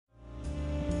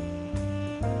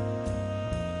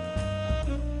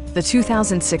the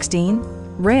 2016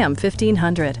 Ram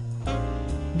 1500.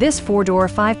 This four-door,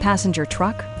 five-passenger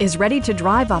truck is ready to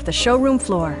drive off the showroom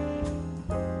floor.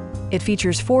 It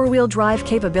features four-wheel drive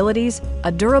capabilities,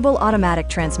 a durable automatic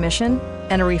transmission,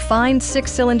 and a refined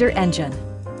six-cylinder engine.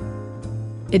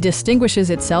 It distinguishes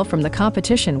itself from the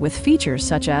competition with features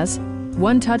such as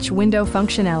one-touch window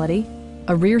functionality,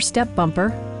 a rear step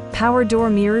bumper, power door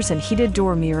mirrors and heated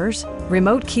door mirrors,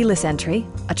 remote keyless entry,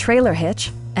 a trailer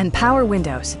hitch, and power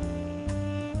windows.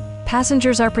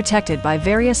 Passengers are protected by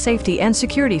various safety and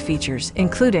security features,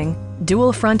 including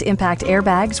dual front impact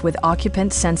airbags with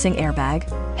occupant sensing airbag,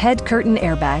 head curtain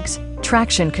airbags,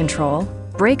 traction control,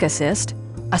 brake assist,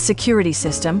 a security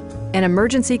system, an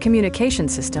emergency communication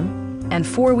system, and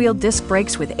four-wheel disc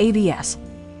brakes with ABS.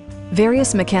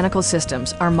 Various mechanical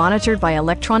systems are monitored by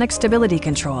electronic stability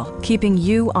control, keeping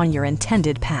you on your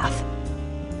intended path.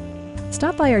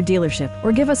 Stop by our dealership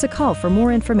or give us a call for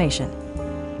more information.